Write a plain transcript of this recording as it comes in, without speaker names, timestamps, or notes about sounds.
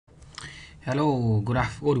Hello,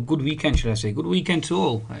 good weekend, should I say? Good weekend to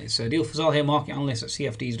all. It's Adil Fazal here, market analyst at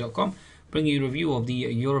CFDs.com, bringing you a review of the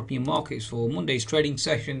European markets for Monday's trading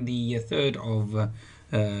session, the 3rd of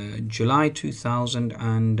July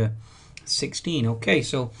 2016. Okay,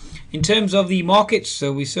 so in terms of the markets,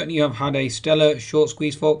 we certainly have had a stellar short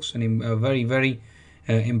squeeze, folks, and a very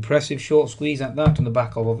impressive short squeeze at that, on the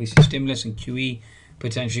back of obviously stimulus and QE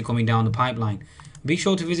potentially coming down the pipeline. Be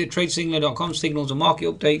sure to visit tradesignal.com, signals and market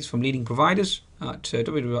updates from leading providers at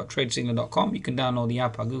www.tradesignal.com. You can download the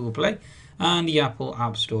app at Google Play and the Apple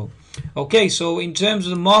App Store. Okay, so in terms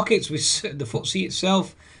of the markets, the FTSE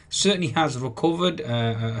itself certainly has recovered,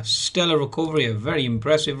 a stellar recovery, a very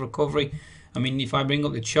impressive recovery. I mean, if I bring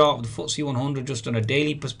up the chart of the FTSE 100 just on a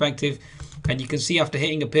daily perspective, and you can see after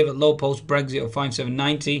hitting a pivot low post-Brexit of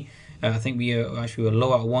 5790, I think we actually were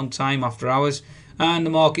low at one time after hours. And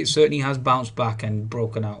the market certainly has bounced back and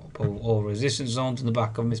broken out over resistance zones in the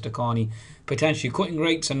back of Mr. Carney potentially cutting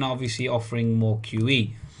rates and obviously offering more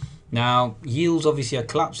QE. Now, yields obviously are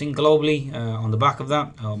collapsing globally on the back of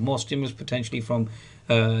that. More stimulus potentially from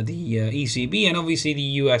the ECB, and obviously the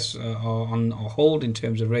US are on hold in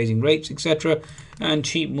terms of raising rates, etc. And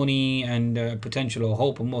cheap money and potential or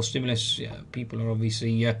hope of more stimulus. People are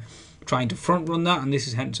obviously trying to front run that, and this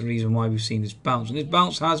is hence the reason why we've seen this bounce. And this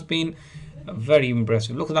bounce has been very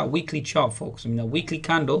impressive. Look at that weekly chart, folks. I mean, that weekly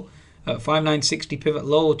candle at 5960 pivot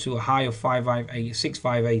low to a high of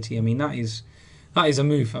 6580. I mean, that is a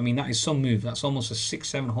move. I mean, that is some move. That's almost a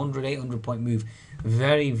 700, 800 point move.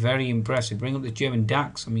 Very impressive. Bring up the German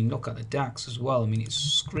DAX. I mean, look at the DAX as well. I mean, it's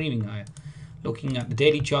screaming higher. Looking at the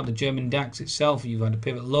daily chart, the German DAX itself, you've had a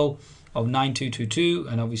pivot low of 9222,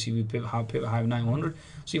 and obviously we pivot high of 900.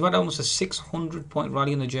 So you've had almost a 600 point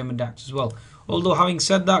rally in the German DAX as well. Although, having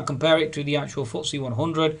said that, compare it to the actual FTSE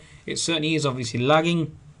 100, it certainly is obviously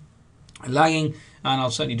lagging, and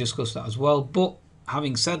I'll certainly discuss that as well. But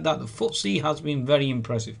having said that, the FTSE has been very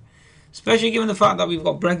impressive, especially given the fact that we've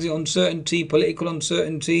got Brexit uncertainty, political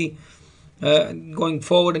uncertainty going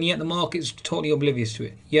forward, and yet the market's totally oblivious to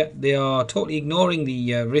it. Yet they are totally ignoring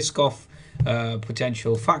the risk of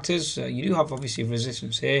potential factors. You do have obviously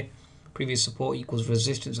resistance here. Previous support equals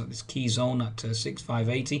resistance at this key zone at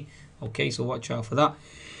 6580. Okay, so watch out for that.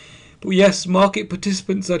 But yes, market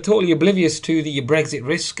participants are totally oblivious to the Brexit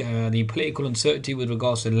risk, the political uncertainty with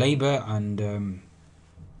regards to Labour and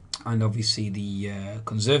obviously the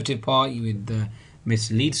Conservative Party with Miss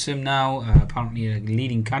Leadsom now, apparently a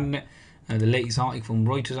leading candidate. The latest article from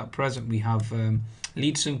Reuters at present, we have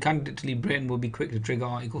Leadsom, candidate to lead Britain, will be quick to trigger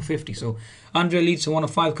Article 50. So Andrea Leadsom, one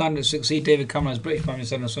of 5 candidates to succeed David Cameron as British Prime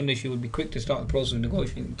Minister on Sunday. She would be quick to start the process of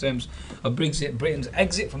negotiating in terms of Britain's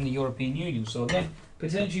exit from the European Union. So again,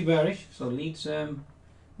 potentially bearish. So Leadsom,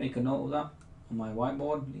 make a note of that on my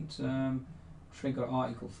whiteboard. Leadsom, trigger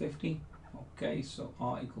Article 50. Okay, so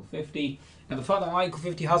Article 50. Now, the fact that Article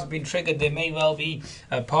 50 hasn't been triggered, there may well be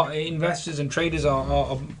investors and traders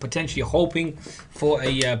are potentially hoping for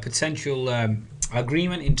a potential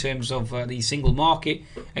agreement in terms of the single market,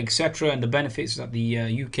 etc., and the benefits that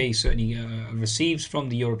the UK certainly receives from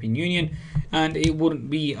the European Union, and it wouldn't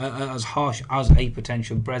be as harsh as a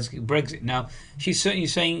potential Brexit. Now, she's certainly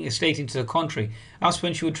stating to the contrary. As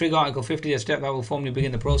when she would trigger Article 50, a step that will formally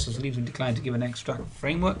begin the process, Leeds would decline to give an extract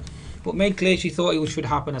framework, but made clear she thought it should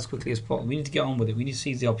happen as quickly as possible. We need to get on with it. We need to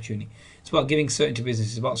seize the opportunity. It's about giving certainty to business.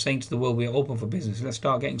 It's about saying to the world we are open for business. Let's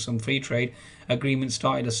start getting some free trade agreements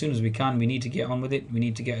started as soon as we can. We need to get on with it. We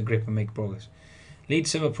need to get a grip and make progress.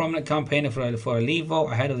 Leadsom, a prominent campaigner for a Leave vote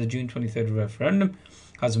ahead of the June 23rd referendum,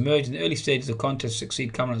 has emerged in the early stages of the contest to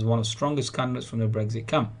succeed Cameron as one of the strongest candidates from the Brexit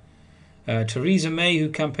camp. Theresa May, who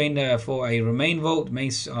campaigned for a Remain vote, May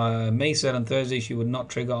said on Thursday she would not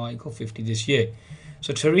trigger Article 50 this year.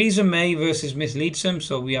 So Theresa May versus Miss Leadsom.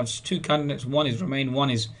 So we have 2 candidates. One is Remain, one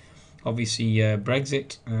is obviously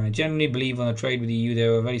Brexit. Generally believe on a trade with the EU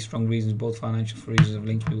there are very strong reasons, both financial for reasons of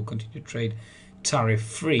links. We will continue to trade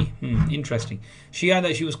tariff-free. Interesting. She added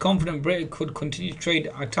that she was confident Britain could continue to trade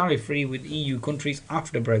tariff-free with EU countries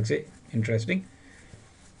after Brexit. Interesting.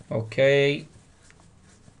 Okay.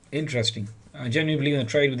 Interesting. I genuinely believe in a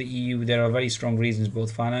trade with the EU there are very strong reasons,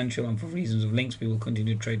 both financial and for reasons of links. We will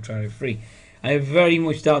continue to trade tariff-free. I very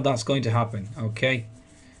much doubt that's going to happen. Okay.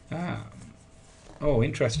 Oh,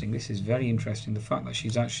 interesting. This is very interesting. The fact that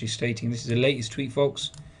she's actually stating, this is the latest tweet,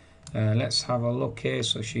 folks. Let's have a look here.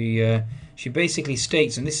 So she basically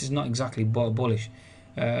states, and this is not exactly bullish.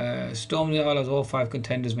 Storming the Isles, all 5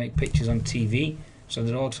 contenders make pictures on TV, so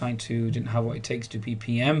they're all didn't have what it takes to be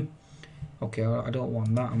PM. Okay, I don't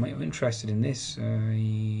want that. I'm interested in this.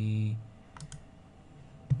 He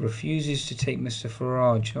refuses to take Mr.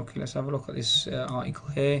 Farage. Okay, let's have a look at this article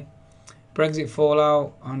here. Brexit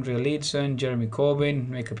fallout, Andrea Leadson, Jeremy Corbyn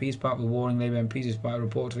make a peace pact with warring Labour MPs despite a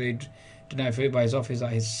report today denied by his office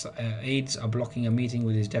that his aides are blocking a meeting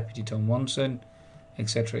with his deputy Tom Watson,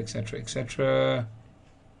 etc, etc, etc.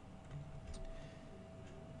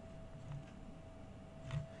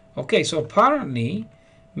 Okay, so apparently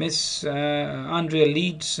Miss Andrea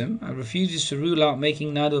Leadsom refuses to rule out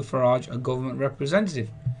making Nigel Farage a government representative.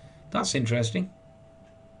 That's interesting.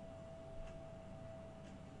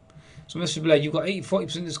 So Mr. Blair, you've got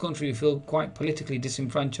 40% of this country who feel quite politically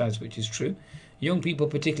disenfranchised, which is true. Young people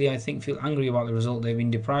particularly, I think, feel angry about the result. They've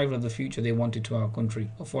been deprived of the future they wanted to our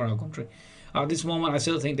country, or for our country. At this moment, I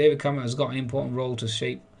still think David Cameron has got an important role to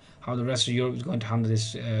shape how the rest of Europe is going to handle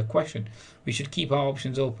this question. We should keep our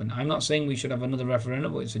options open. I'm not saying we should have another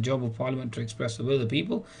referendum, but it's the job of Parliament to express the will of the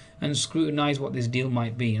people and scrutinise what this deal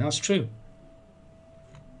might be. And that's true.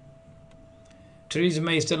 Theresa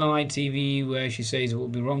May is still on ITV where she says it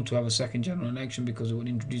would be wrong to have a second general election because it would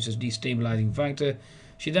introduce a destabilising factor.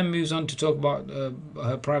 She then moves on to talk about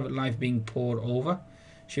her private life being poured over.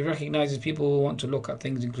 She recognises people will want to look at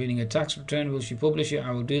things including a tax return. Will she publish it?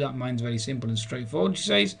 I will do that. Mine's very simple and straightforward, she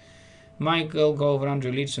says. Michael Gove and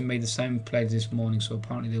Andrew Leadsom made the same pledge this morning, so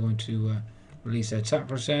apparently they're going to release their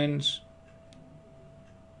tax returns.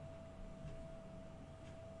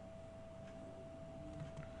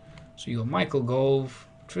 So you got Michael Gove,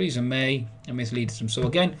 Theresa May, and Miss Leadsom. So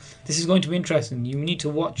again, this is going to be interesting. You need to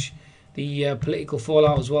watch the political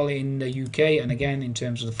fallout as well in the UK, and again in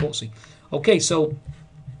terms of the FTSE. Okay, so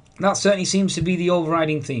that certainly seems to be the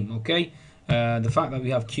overriding theme. Okay, the fact that we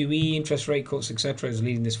have QE, interest rate cuts, etc., is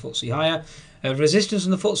leading this FTSE higher. Resistance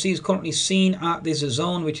in the FTSE is currently seen at this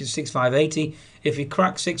zone, which is 6580. If you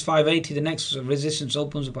crack 6580, the next resistance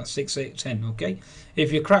opens up at 6810. Okay,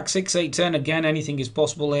 if you crack 6810, again, anything is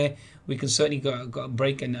possible here. We can certainly got a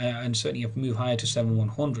break and certainly move higher to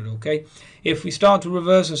 7100. Okay, if we start to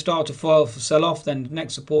reverse and start to sell off, then the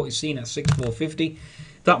next support is seen at 6450.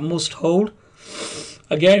 That must hold.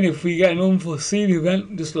 Again, if we get an unforeseen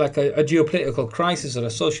event, just like a geopolitical crisis or a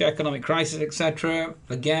socio-economic crisis, etc.,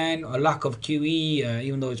 again, a lack of QE,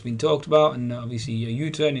 even though it's been talked about, and obviously a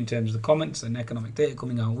U-turn in terms of the comments and economic data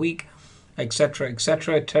coming out weak, etc.,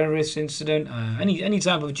 etc., terrorist incident, any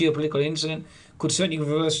type of geopolitical incident could certainly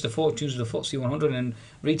reverse the fortunes of the FTSE 100 and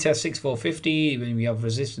retest 6450 when we have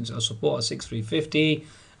resistance or support at 6350,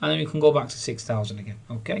 and then we can go back to 6000 again.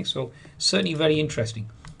 Okay, so certainly very interesting.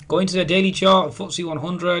 Going to the daily chart, FTSE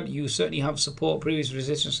 100, you certainly have support, previous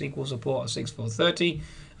resistance equal support at 6430,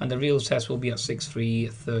 and the real test will be at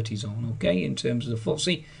 6330 zone, okay, in terms of the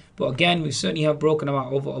FTSE. But again, we certainly have broken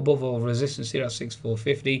about above all resistance here at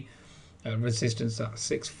 6450, resistance at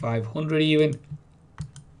 6500 even.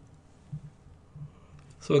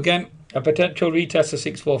 So again, a potential retest of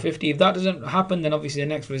 6450. If that doesn't happen, then obviously the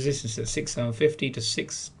next resistance at 6750 to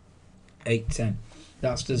 6810.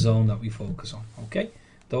 That's the zone that we focus on, okay?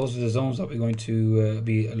 Those are the zones that we're going to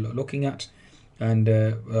be looking at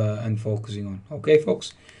and focusing on. Okay,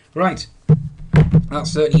 folks? Right. That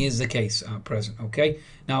certainly is the case at present. Okay.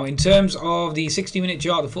 Now, in terms of the 60-minute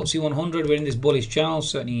chart, the FTSE 100, we're in this bullish channel.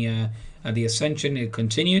 Certainly, the ascension, it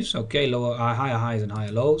continues. Okay. Lower, higher highs and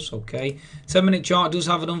higher lows. Okay. 7-minute chart does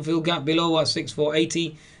have an unfilled gap below at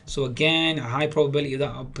 6480. So again, a high probability of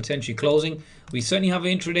that potentially closing. We certainly have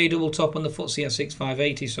an intraday double top on the FTSE at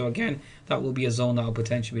 6580. So again, that will be a zone that will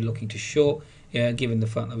potentially be looking to short, given the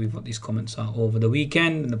fact that we've got these comments out over the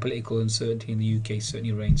weekend and the political uncertainty in the UK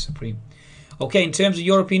certainly reigns supreme. Okay, in terms of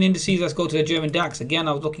European indices, let's go to the German DAX. Again,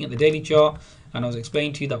 I was looking at the daily chart and I was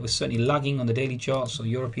explaining to you that we're certainly lagging on the daily chart. So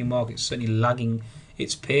European markets certainly lagging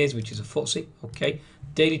its peers, which is a FTSE. Okay,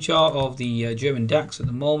 daily chart of the German DAX at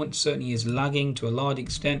the moment certainly is lagging to a large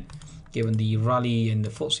extent. Given the rally in the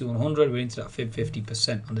FTSE 100, we're into that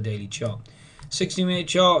 50% on the daily chart. 60-minute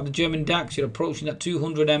chart of the German DAX, you're approaching that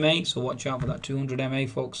 200 MA, so watch out for that 200 MA,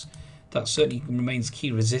 folks. That certainly remains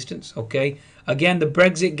key resistance, okay? Again, the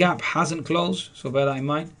Brexit gap hasn't closed, so bear that in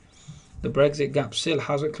mind. The Brexit gap still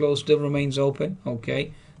hasn't closed, still remains open,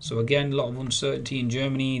 okay? So again, a lot of uncertainty in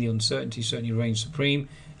Germany. The uncertainty certainly reigns supreme,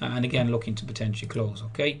 and again, looking to potentially close,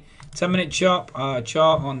 okay? 10-minute chart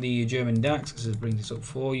on the German DAX. Let's just bring this up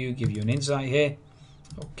for you, give you an insight here.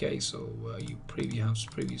 Okay, so you have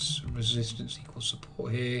previous resistance equal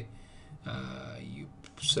support here. You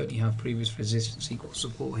certainly have previous resistance equal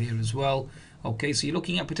support here as well. Okay, so you're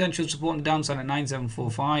looking at potential support on the downside at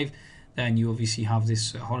 9745. Then you obviously have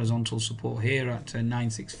this horizontal support here at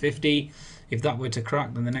 9650. If that were to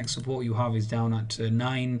crack, then the next support you have is down at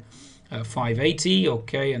 9580.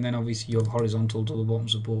 Okay, and then obviously you have horizontal to the bottom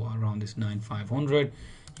support around this 9500.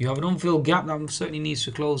 You have an unfilled gap that certainly needs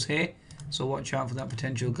to close here So watch out for that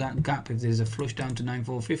potential gap if there's a flush down to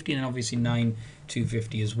 9,450 and obviously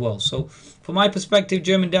 9,250 as well. So from my perspective,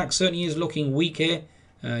 German DAX certainly is looking weak here.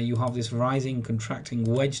 You have this rising contracting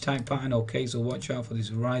wedge type pattern. Okay, so watch out for this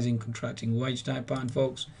rising contracting wedge type pattern,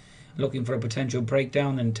 folks. Looking for a potential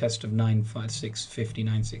breakdown and test of 9,650,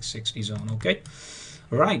 9,660 zone. Okay.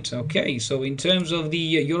 Right, okay, so in terms of the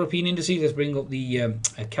European indices, let's bring up the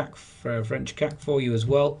CAC, French CAC for you as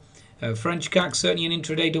well. French CAC, certainly an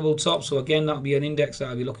intraday double top, so again, that'll be an index that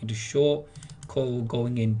I'll be looking to short, call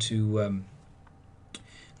going into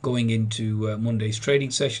Monday's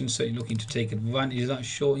trading session, certainly looking to take advantage of that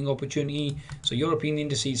shorting opportunity. So European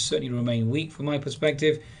indices certainly remain weak from my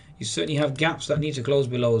perspective. You certainly have gaps that need to close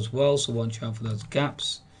below as well, so watch out for those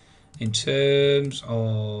gaps. In terms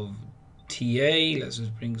of TA, let's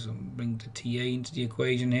just bring the TA into the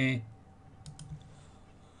equation here.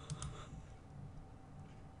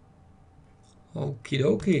 Okie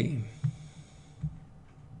dokie.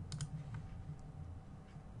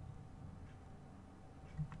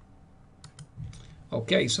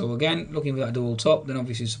 Okay, so again, looking for that double top, then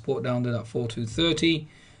obviously support down to that 4230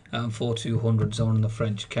 and 4200 zone in the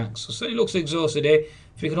French CAC. So certainly looks exhausted here.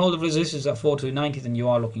 If you can hold the resistance at 4290, then you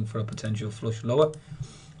are looking for a potential flush lower.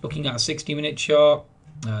 Looking at a 60-minute chart,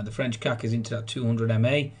 the French CAC is into that 200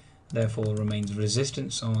 MA, therefore remains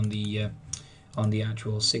resistance on the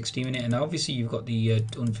actual 60-minute, and obviously you've got the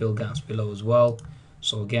unfilled gaps below as well.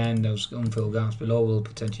 So again, those unfilled gaps below will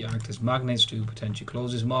potentially act as magnets to potentially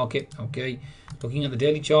close this market. Okay, looking at the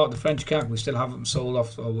daily chart, the French CAC, we still haven't sold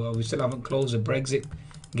off, or we still haven't closed the Brexit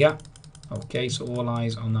gap. Okay, so all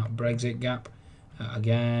eyes on that Brexit gap.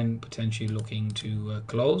 Again, potentially looking to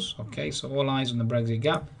close. Okay, so all eyes on the Brexit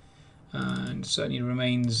gap, and certainly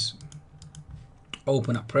remains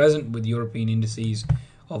open at present with European indices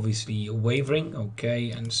obviously wavering.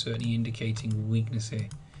 Okay, and certainly indicating weakness here.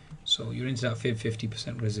 So you're into that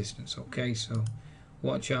 50% resistance. Okay, so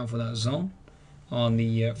watch out for that zone on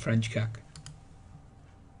the French CAC.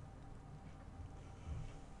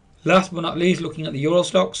 Last but not least, looking at the Euro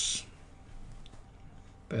stocks.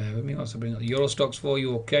 Bear with me whilst I bring up the Euro stocks for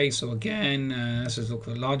you. Okay, so again, let's just look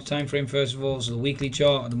for the larger time frame first of all. So the weekly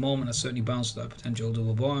chart at the moment has certainly bounced that potential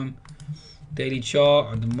double bottom. Daily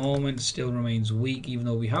chart at the moment still remains weak, even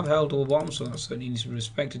though we have held double bottom, so that certainly needs to be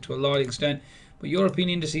respected to a large extent. But European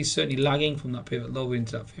indices certainly lagging from that pivot low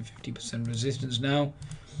into that 50% resistance now.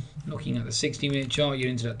 Looking at the 60-minute chart, you're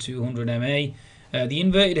into that 200 MA. The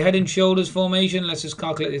inverted head and shoulders formation, let's just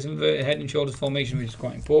calculate this inverted head and shoulders formation, which is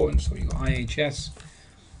quite important. So you've got IHS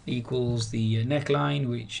equals the neckline,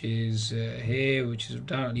 which is here, which is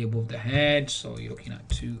directly above the head. So you're looking at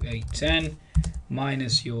 2810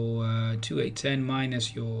 minus your 2810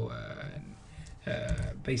 minus your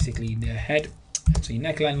basically the head. So your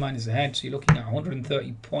neckline minus the head. So you're looking at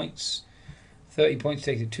 130 points. 30 points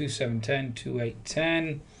takes it 2710,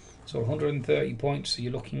 2810. So 130 points. So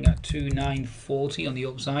you're looking at 2940 on the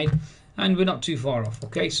upside, and we're not too far off.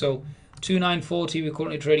 Okay, so 2940, we're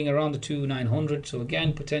currently trading around the 2900, so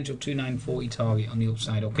again potential 2940 target on the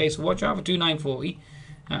upside. Okay, so watch out for 2940,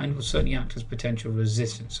 and will certainly act as potential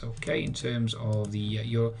resistance. Okay, in terms of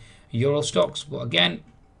the Euro stocks, but again,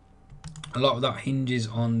 a lot of that hinges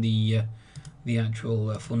on the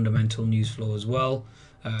actual fundamental news flow as well.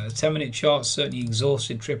 10-minute chart, certainly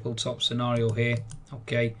exhausted triple top scenario here.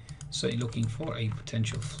 Okay, certainly looking for a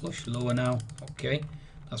potential flush lower now. Okay,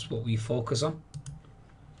 that's what we focus on.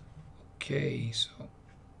 Okay, so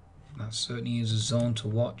that certainly is a zone to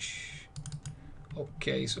watch.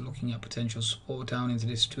 Okay, so looking at potential support down into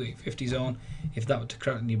this 2850 zone. If that were to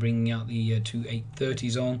currently bring out the 2830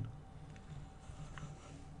 zone.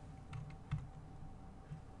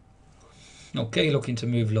 Okay, looking to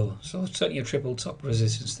move lower. So certainly a triple top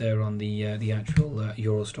resistance there on the actual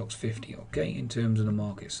Euro Stoxx 50. Okay, in terms of the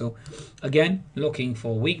market. So again, looking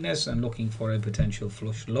for weakness and looking for a potential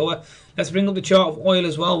flush lower. Let's bring up the chart of oil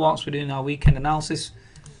as well whilst we're doing our weekend analysis.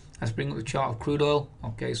 Let's bring up the chart of crude oil.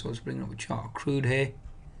 Okay, so let's bring up a chart of crude here.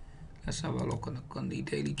 Let's have a look on the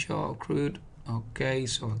daily chart of crude. Okay,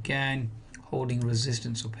 so again, holding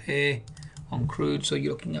resistance up here on crude. So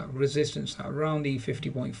you're looking at resistance at around the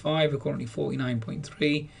 50.5. We're currently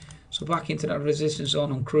 49.3. So back into that resistance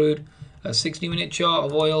zone on crude. A 60-minute chart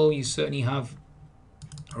of oil, you certainly have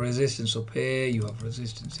resistance up here. You have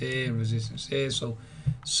resistance here, resistance here. So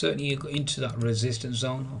certainly you go into that resistance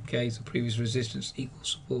zone. Okay, so previous resistance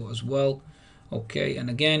equals support as well. Okay, and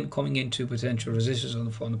again coming into potential resistance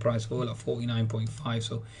on the price of oil at 49.5.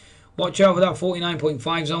 So watch out for that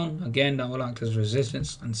 49.5 zone. Again, that will act as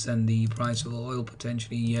resistance and send the price of oil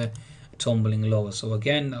potentially tumbling lower. So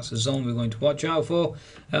again, that's a zone we're going to watch out for,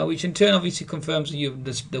 which in turn obviously confirms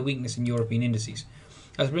the weakness in European indices.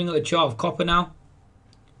 Let's bring up the chart of copper now.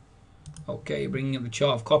 Okay, bringing up the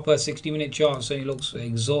chart of copper, 60-minute chart, so it looks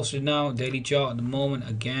exhausted now. Daily chart at the moment,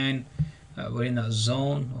 again, we're in that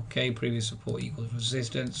zone. Okay, previous support equals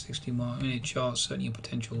resistance. 60-minute chart, certainly a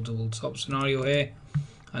potential double top scenario here,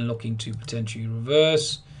 and looking to potentially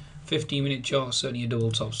reverse. 15-minute chart, certainly a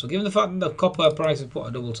double top. So given the fact that the copper price has put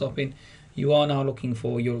a double top in, you are now looking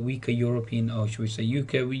for your weaker European, or should we say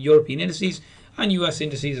UK European indices and US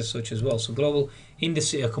indices as such as well. So global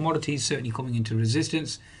commodities certainly coming into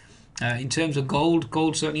resistance. In terms of gold,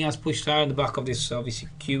 gold certainly has pushed higher on the back of this obviously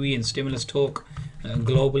QE and stimulus talk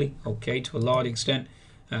globally, okay, to a large extent.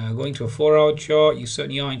 Going to a 4-hour chart, you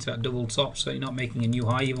certainly are into that double top, certainly not making a new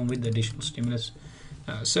high even with the additional stimulus.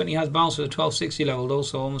 Certainly has bounced to the 1260 level though,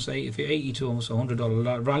 so almost 80 to almost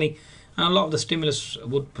 $100 rally, and a lot of the stimulus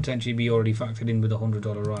would potentially be already factored in with a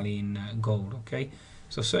 $100 rally in gold, okay,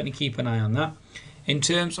 so certainly keep an eye on that. In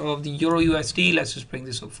terms of the Euro USD, let's just bring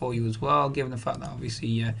this up for you as well, given the fact that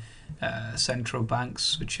obviously central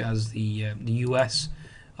banks such as the US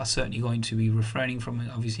are certainly going to be refraining from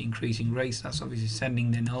obviously increasing rates. That's obviously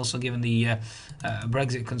sending, then also given the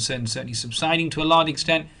Brexit concerns certainly subsiding to a large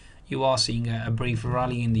extent, you are seeing a brief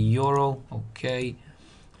rally in the euro. Okay,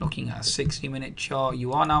 looking at a 60-minute chart,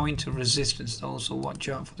 you are now into resistance though, so watch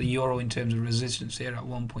out for the euro in terms of resistance here at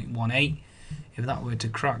 1.18. If that were to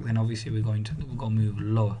crack, then obviously we're going to move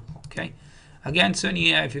lower. Okay, again,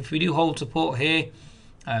 certainly if we do hold support here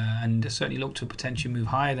and certainly look to potentially move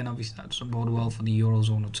higher, then obviously that doesn't bode well for the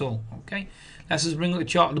eurozone at all. Okay, let's just bring up the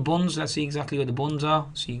chart of the bonds. Let's see exactly where the bonds are,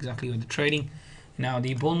 see exactly where they're trading. Now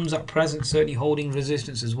the bonds at present certainly holding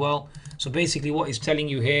resistance as well. So basically what it's telling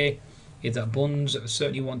you here is that bonds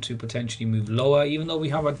certainly want to potentially move lower, even though we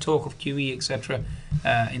have had talk of QE, etc.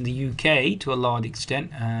 In the UK to a large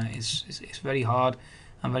extent. It's very hard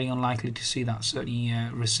and very unlikely to see that certainly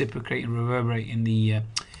reciprocate and reverberate in the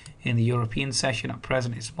European session at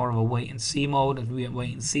present. It's more of a wait and see mode, a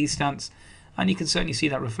wait and see stance, and you can certainly see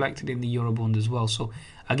that reflected in the Eurobond as well. So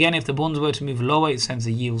again, if the bonds were to move lower, it sends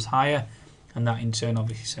the yields higher, and that in turn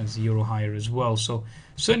obviously sends the euro higher as well. So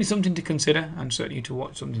certainly something to consider, and certainly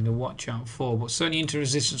something to watch out for, but certainly into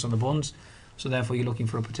resistance on the bonds. So therefore you're looking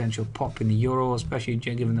for a potential pop in the euro, especially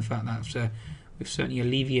given the fact that we've certainly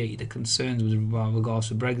alleviated the concerns with regards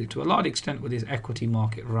to Brexit to a large extent with this equity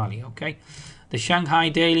market rally. Okay, the Shanghai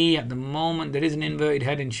daily at the moment, there is an inverted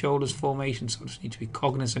head and shoulders formation, so just need to be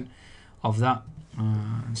cognizant of that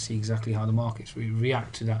and see exactly how the markets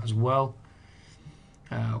react to that as well.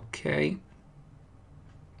 Okay,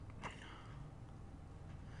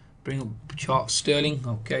 bring up chart of sterling.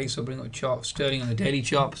 Okay, so bring up chart of sterling on the daily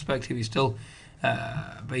chart perspective. You're still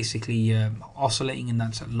basically oscillating in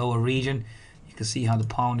that lower region. You can see how the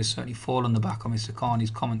pound is certainly fallen on the back of Mr.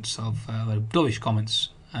 Carney's comments of dovish comments,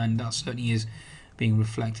 and that certainly is being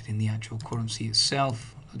reflected in the actual currency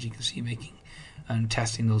itself, as you can see, making and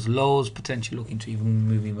testing those lows, potentially looking to even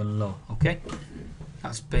move even lower. Okay,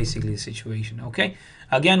 that's basically the situation. Okay,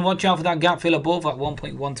 again, watch out for that gap fill above at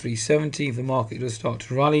 1.1370 if the market does start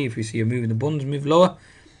to rally. If we see a move in the bonds move lower,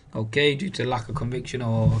 okay, due to lack of conviction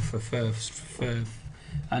or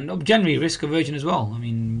and generally risk aversion as well. I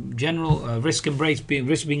mean, general risk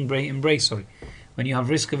being embraced. Sorry, when you have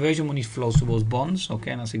risk aversion, money flows towards bonds.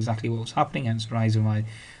 Okay, and that's exactly what was happening. Hence the rise of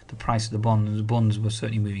the price of the bonds. The bonds were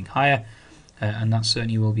certainly moving higher, and that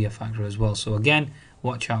certainly will be a factor as well. So again,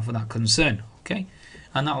 watch out for that concern. Okay,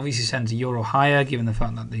 and that obviously sends the euro higher, given the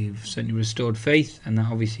fact that they've certainly restored faith, and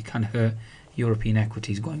that obviously can hurt European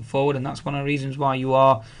equities going forward, and that's one of the reasons why you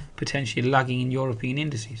are potentially lagging in European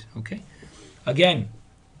indices. Okay, again,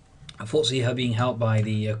 FTSE are being helped by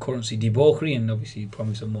the currency debauchery and obviously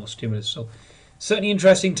promise of more stimulus. So certainly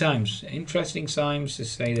interesting times to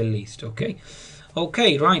say the least.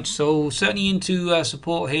 Okay, right, so certainly into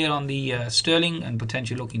support here on the sterling and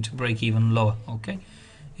potentially looking to break even lower. Okay,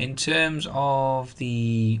 in terms of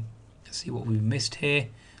the, let's see what we've missed here.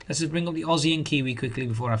 Let's just bring up the Aussie and Kiwi quickly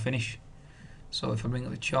before I finish. So if I bring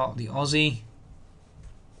up the chart, the Aussie,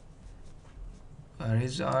 where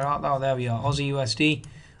is it? Oh, there we are, Aussie USD.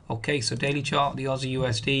 Okay, so daily chart, the Aussie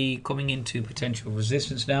USD coming into potential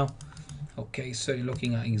resistance now. Okay, so you're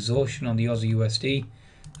looking at exhaustion on the Aussie USD.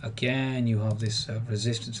 Again, you have this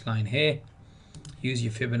resistance line here. Use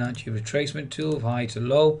your Fibonacci retracement tool, high to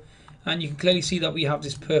low, and you can clearly see that we have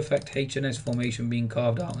this perfect HNS formation being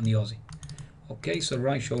carved out on the Aussie. Okay, so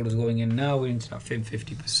right shoulder's going in now. We're into that Fib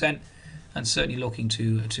 50%, and certainly looking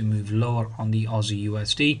to move lower on the Aussie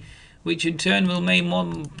USD, which in turn will may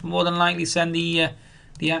more than likely send the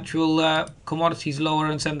the actual commodities lower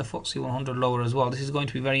and send the FTSE 100 lower as well. This is going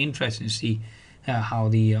to be very interesting to see how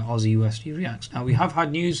the Aussie USD reacts. Now we have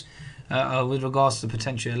had news with regards to the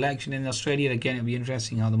potential election in Australia. Again, it'll be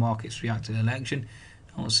interesting how the markets react to the election,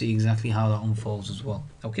 and we'll see exactly how that unfolds as well.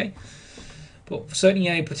 Okay, but certainly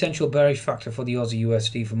a potential bearish factor for the Aussie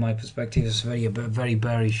USD from my perspective. It's a very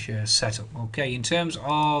bearish setup. Okay, in terms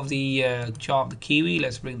of the chart, the Kiwi,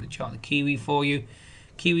 let's bring the chart, the Kiwi for you.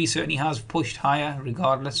 Kiwi certainly has pushed higher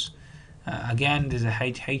regardless. Again, there's a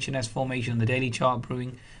H&S formation on the daily chart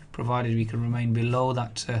brewing, provided we can remain below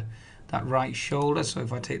that that right shoulder. So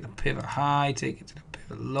if I take the pivot high, take it to the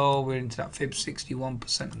pivot low, we're into that fib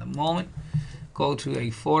 61% at the moment. Go to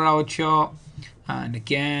a 4-hour chart, and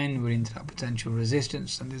again we're into that potential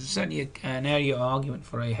resistance, and there's certainly an area of argument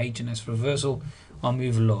for a H&S reversal or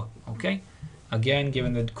move lower. Okay, again,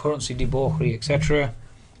 given the currency debauchery, etc.,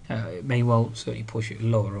 it may well certainly push it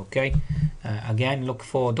lower. Okay, again, look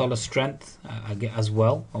for dollar strength as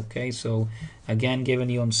well. Okay, so again, given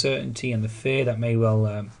the uncertainty and the fear that may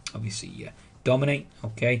well obviously dominate,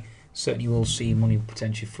 okay, certainly we'll see money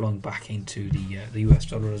potentially flowing back into the US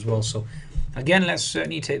dollar as well. So again, let's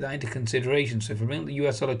certainly take that into consideration. So if we bring the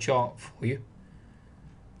US dollar chart for you,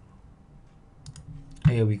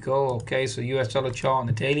 here we go. Okay, so US dollar chart on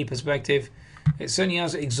the daily perspective, it certainly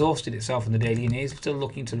has exhausted itself in the daily, and it is still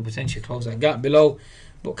looking to potentially close that gap below.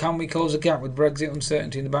 But can we close the gap with Brexit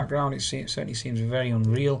uncertainty in the background? It certainly seems very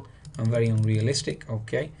unreal and very unrealistic.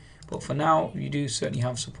 Okay, but for now, you do certainly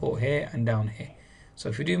have support here and down here. So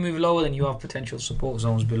if you do move lower, then you have potential support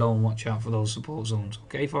zones below, and watch out for those support zones.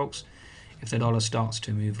 Okay, folks, if the dollar starts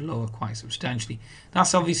to move lower quite substantially.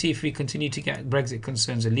 That's obviously if we continue to get Brexit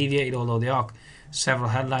concerns alleviated, although there are several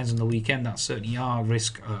headlines on the weekend that certainly are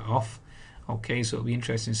risk off. Okay, so it'll be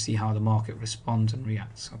interesting to see how the market responds and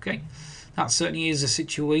reacts. Okay, that certainly is the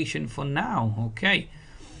situation for now. Okay,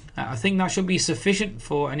 I think that should be sufficient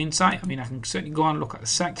for an insight. I mean, I can certainly go on and look at the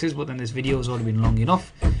sectors, but then this video has already been long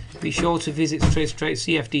enough. Be sure to visit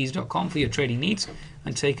tradecfds.com for your trading needs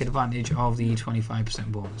and take advantage of the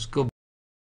 25% bonus. Good.